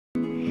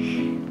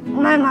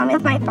My mom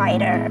is my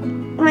fighter.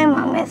 My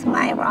mom is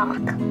my rock.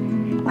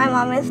 My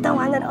mom is the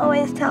one that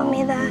always tells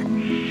me that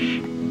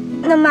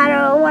no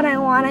matter what I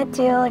want to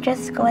do,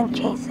 just go and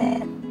chase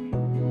it.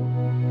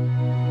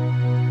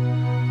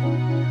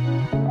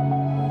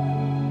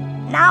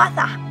 Now as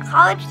a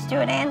college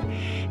student,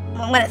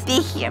 I'm going to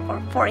be here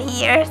for 4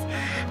 years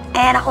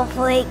and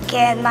hopefully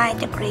get my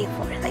degree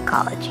for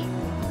psychology.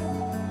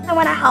 I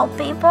want to help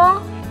people.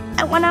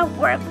 I want to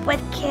work with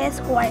kids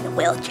who are in a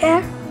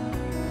wheelchair.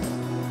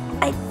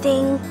 I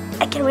think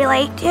I can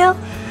relate to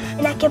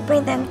and I can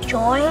bring them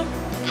joy.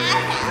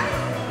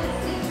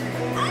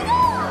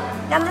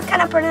 I'm this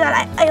kind of person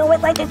that I always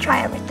like to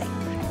try everything.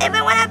 If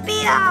I want to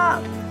be a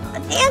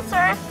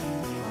dancer,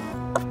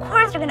 of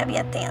course you're going to be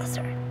a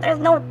dancer. There's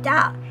no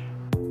doubt.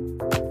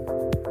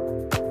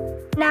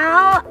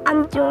 Now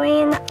I'm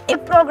doing a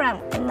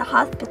program in the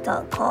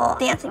hospital called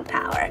Dancing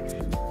Power.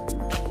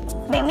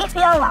 Make me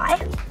feel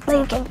alive, like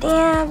you can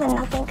dance and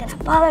nothing's gonna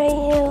bother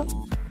you.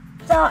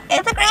 So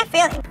it's a great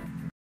feeling.